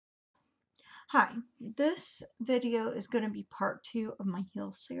Hi, this video is going to be part 2 of my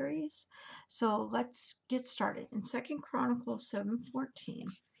Heal series. So let's get started. In 2nd Chronicles 7:14,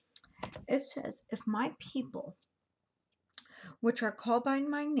 it says, "If my people, which are called by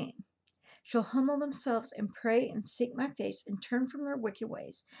my name, shall humble themselves and pray and seek my face and turn from their wicked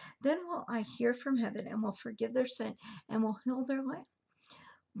ways, then will I hear from heaven and will forgive their sin and will heal their land."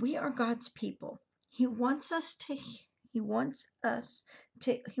 We are God's people. He wants to heal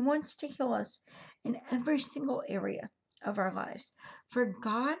us in every single area of our lives. For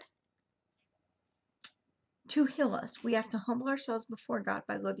God to heal us, we have to humble ourselves before God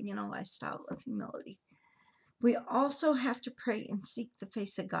by living in a lifestyle of humility. We also have to pray and seek the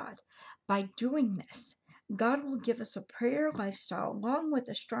face of God. By doing this, God will give us a prayer lifestyle along with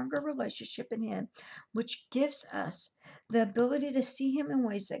a stronger relationship in Him, which gives us the ability to see Him in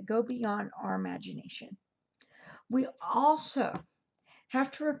ways that go beyond our imagination. We also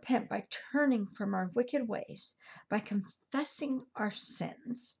have to repent by turning from our wicked ways, by confessing our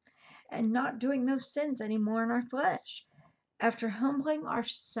sins, and not doing those sins anymore in our flesh. After humbling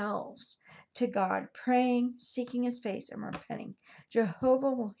ourselves to God, praying, seeking His face, and repenting,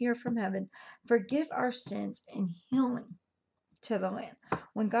 Jehovah will hear from heaven, forgive our sins, and healing to the land.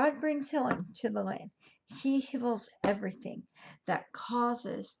 When God brings healing to the land, He heals everything that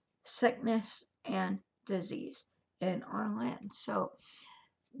causes sickness and disease in our land. So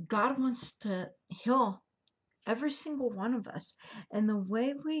God wants to heal every single one of us. And the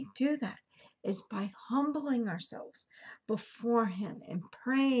way we do that is by humbling ourselves before Him and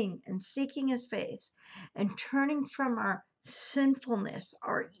praying and seeking His face and turning from our sinfulness,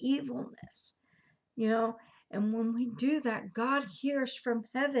 our evilness, And when we do that, God hears from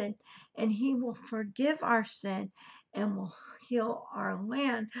heaven and He will forgive our sin and will heal our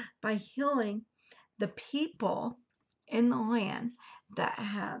land by healing the people in the land that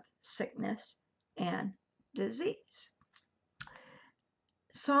have sickness and disease.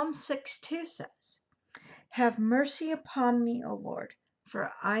 Psalm 6:2 says, "Have mercy upon me, O Lord,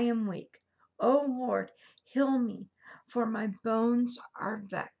 for I am weak. O Lord, heal me, for my bones are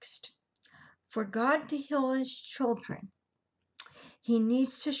vexed." For God to heal His children, He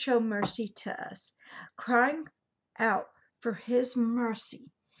needs to show mercy to us. Crying out for His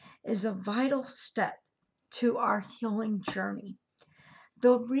mercy is a vital step to our healing journey.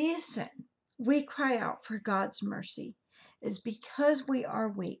 The reason we cry out for God's mercy is because we are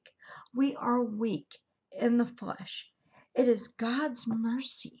weak. We are weak in the flesh. It is God's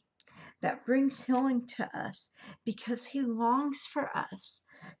mercy that brings healing to us because He longs for us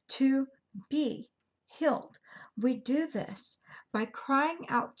to be healed. We do this by crying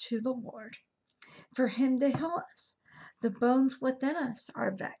out to the Lord for Him to heal us. The bones within us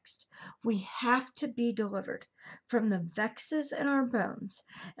are vexed. We have to be delivered from the vexes in our bones.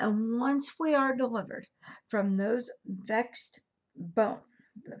 And once we are delivered from those vexed bones,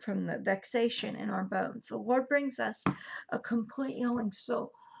 from the vexation in our bones, the Lord brings us a complete healing.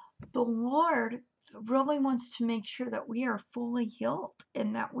 So the Lord really wants to make sure that we are fully healed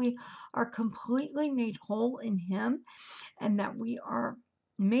and that we are completely made whole in Him and that we are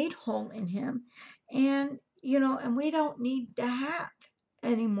made whole in Him. And, and we don't need to have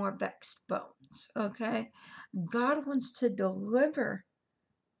any more vexed bones, okay? God wants to deliver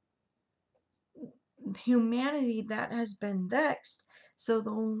humanity that has been vexed so the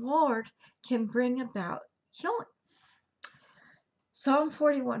Lord can bring about healing. Psalm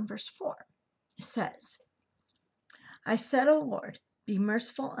 41 verse 4 says, "I said, O Lord, be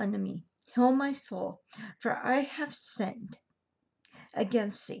merciful unto me, heal my soul, for I have sinned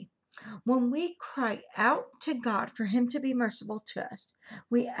against Thee." When we cry out to God for Him to be merciful to us,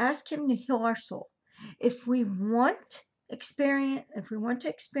 we ask Him to heal our soul. If we want to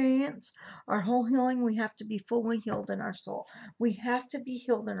experience our whole healing, we have to be fully healed in our soul. We have to be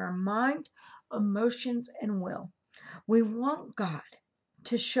healed in our mind, emotions, and will. We want God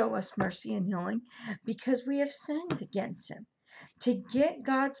to show us mercy and healing because we have sinned against Him. To get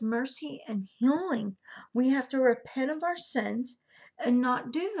God's mercy and healing, we have to repent of our sins and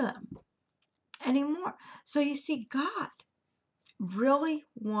not do them anymore. So you see, God really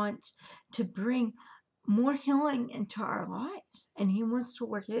wants to bring more healing into our lives, and He wants to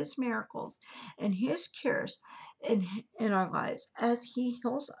work His miracles and His cures in our lives as He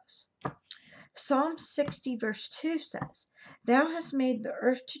heals us. Psalm 60 verse 2 says, "Thou hast made the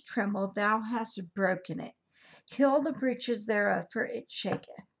earth to tremble, Thou hast broken it. Heal the breaches thereof, for it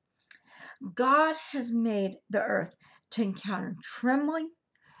shaketh." God has made the earth to encounter trembling,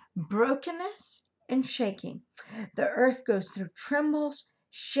 brokenness, and shaking. The earth goes through trembles,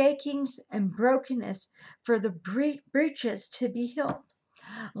 shakings, and brokenness for the breaches to be healed.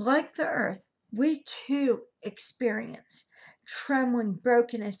 Like the earth, we too experience trembling,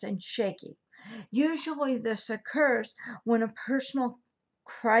 brokenness, and shaking. Usually, this occurs when a personal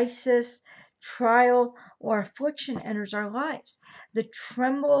crisis, trial, or affliction enters our lives. The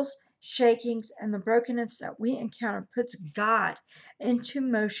trembles, shakings, and the brokenness that we encounter puts God into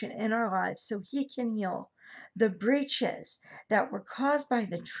motion in our lives so He can heal the breaches that were caused by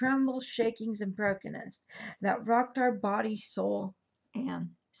the trembles, shakings, and brokenness that rocked our body, soul, and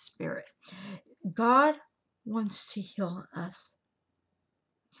spirit. God wants to heal us.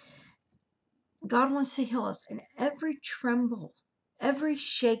 God wants to heal us. And every tremble, every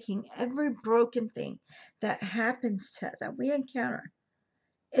shaking, every broken thing that happens to us, that we encounter,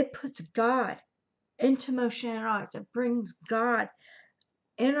 it puts God into motion in our lives. It brings God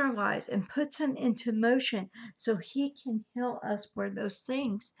in our lives and puts Him into motion so He can heal us where those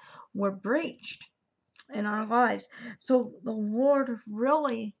things were breached in our lives. So the Lord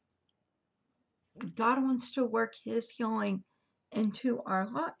really, God wants to work His healing into our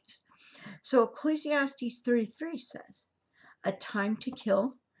lives. So Ecclesiastes 3:3 says, a time to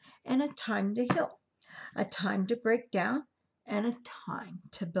kill and a time to heal, a time to break down and a time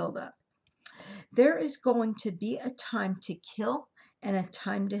to build up. There is going to be a time to kill and a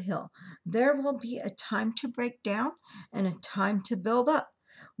time to heal. There will be a time to break down and a time to build up.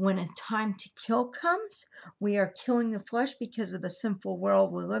 When a time to kill comes, we are killing the flesh because of the sinful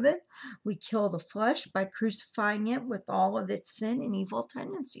world we live in. We kill the flesh by crucifying it with all of its sin and evil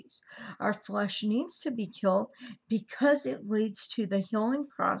tendencies. Our flesh needs to be killed because it leads to the healing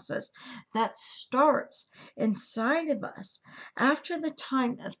process that starts inside of us. After the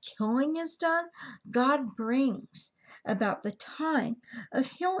time of killing is done, God brings about the time of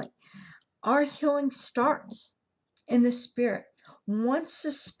healing. Our healing starts in the spirit. Once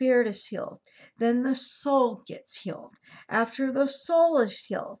the spirit is healed, then the soul gets healed. After the soul is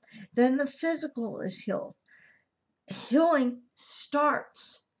healed, then the physical is healed. Healing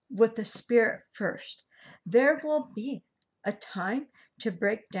starts with the spirit first. There will be a time to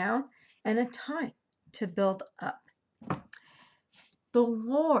break down and a time to build up. The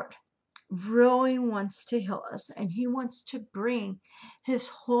Lord really wants to heal us, and He wants to bring His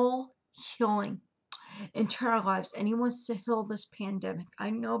whole healing into our lives, and He wants to heal this pandemic. I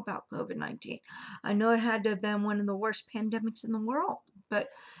know about COVID-19. I know it had to have been one of the worst pandemics in the world, but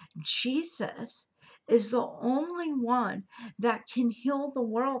Jesus is the only one that can heal the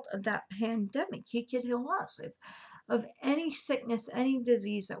world of that pandemic. He could heal us of any sickness, any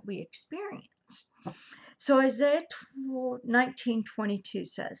disease that we experience. So Isaiah 19:22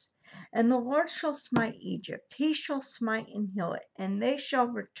 says, and the Lord shall smite Egypt, He shall smite and heal it, and they shall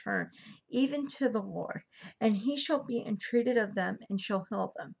return even to the Lord, and He shall be entreated of them and shall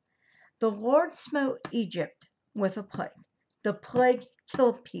heal them. The Lord smote Egypt with a plague. The plague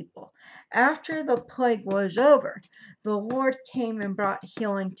killed people. After the plague was over, the Lord came and brought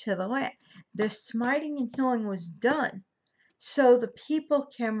healing to the land. The smiting and healing was done so the people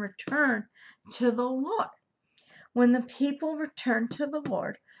can return to the Lord. When the people return to the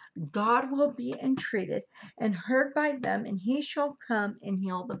Lord, God will be entreated and heard by them, and He shall come and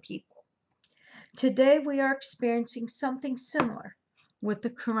heal the people. Today we are experiencing something similar with the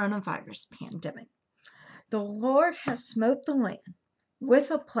coronavirus pandemic. The Lord has smote the land with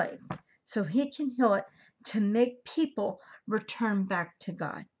a plague so He can heal it to make people return back to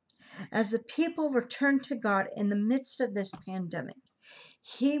God. As the people return to God in the midst of this pandemic,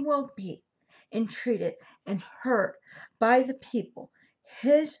 He will be entreated and heard by the people.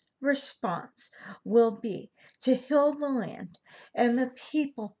 His response will be to heal the land and the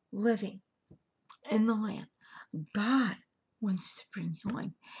people living in the land. God wants to bring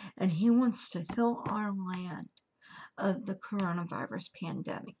healing, and He wants to heal our land of the coronavirus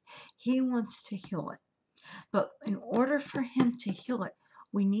pandemic. He wants to heal it. But in order for Him to heal it,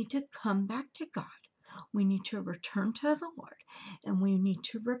 we need to come back to God. We need to return to the Lord, and we need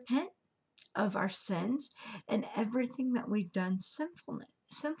to repent of our sins and everything that we've done sinful,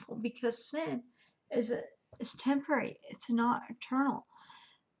 because sin is temporary. It's not eternal.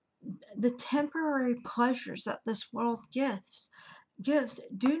 The temporary pleasures that this world gives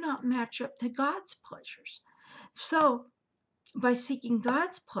do not match up to God's pleasures. So by seeking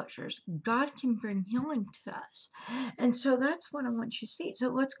God's pleasures, God can bring healing to us. And so that's what I want you to see. So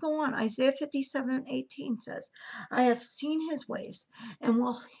let's go on. Isaiah 57:18 says, I have seen his ways and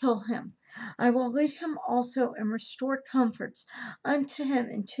will heal him. I will lead him also and restore comforts unto him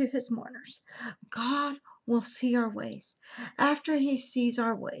and to his mourners. God will see our ways. After He sees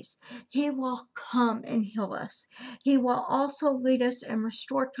our ways, He will come and heal us. He will also lead us and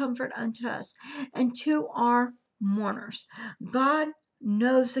restore comfort unto us and to our mourners. God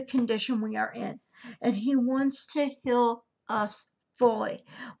knows the condition we are in, and He wants to heal us fully.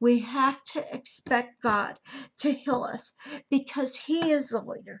 We have to expect God to heal us because He is the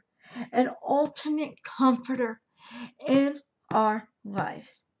leader and ultimate comforter in our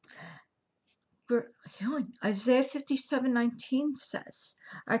lives. Healing. Isaiah 57:19 says,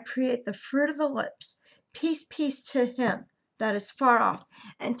 I create the fruit of the lips. Peace, peace to him that is far off,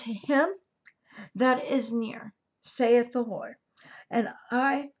 and to him that is near, saith the Lord, and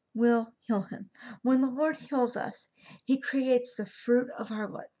I will heal him. When the Lord heals us, He creates the fruit of our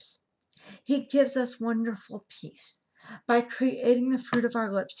lips. He gives us wonderful peace. By creating the fruit of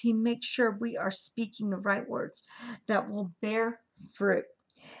our lips, He makes sure we are speaking the right words that will bear fruit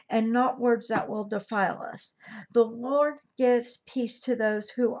and not words that will defile us. The Lord gives peace to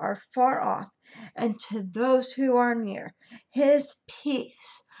those who are far off and to those who are near. His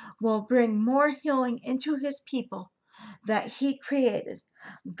peace will bring more healing into His people that He created.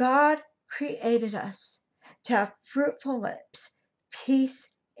 God created us to have fruitful lips,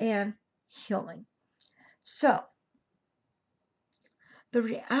 peace, and healing. So, the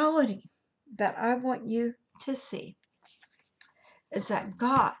reality that I want you to see is that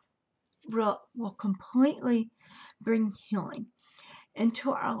God will completely bring healing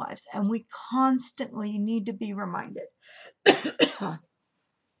into our lives, and we constantly need to be reminded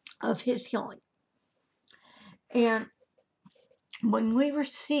of His healing. And when we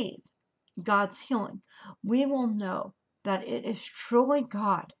receive God's healing, we will know that it is truly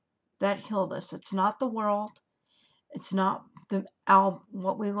God that healed us. It's not the world. It's not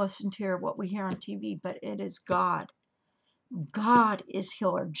what we listen to or what we hear on TV, but it is God. God is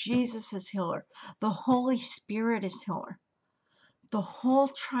healer. Jesus is healer. The Holy Spirit is healer. The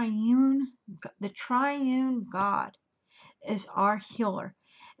triune God is our healer.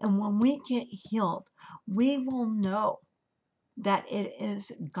 And when we get healed, we will know that it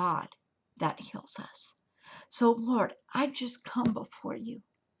is God that heals us. So, Lord, I just come before you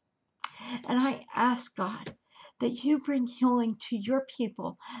and I ask God that you bring healing to your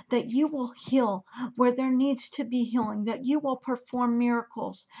people, that you will heal where there needs to be healing, that you will perform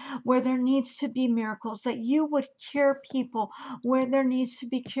miracles where there needs to be miracles, that you would cure people where there needs to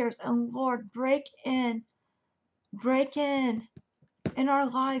be cures. And Lord, break in our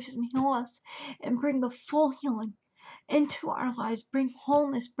lives and heal us and bring the full healing into our lives. Bring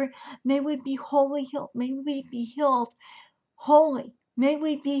wholeness. May we be wholly healed. May we be healed wholly. May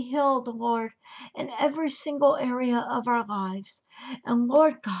we be healed, Lord, in every single area of our lives. And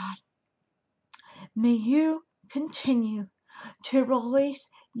Lord God, may you continue to release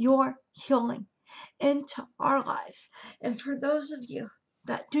your healing into our lives. And for those of you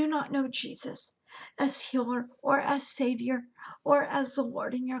that do not know Jesus as healer or as Savior or as the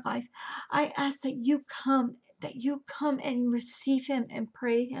Lord in your life, I ask that you come and receive Him and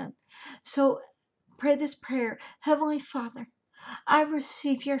pray Him. So pray this prayer. Heavenly Father, I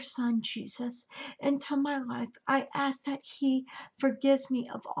receive your Son, Jesus, into my life. I ask that He forgives me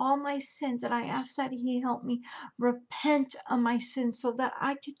of all my sins, and I ask that He help me repent of my sins so that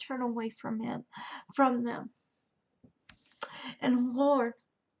I could turn away from them. And Lord,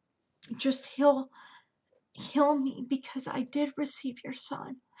 just heal me, because I did receive your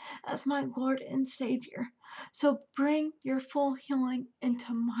Son as my Lord and Savior. So bring your full healing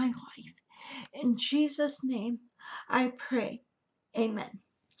into my life. In Jesus' name, I pray. Amen.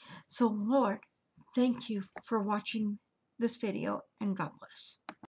 So, Lord, thank you for watching this video, and God bless.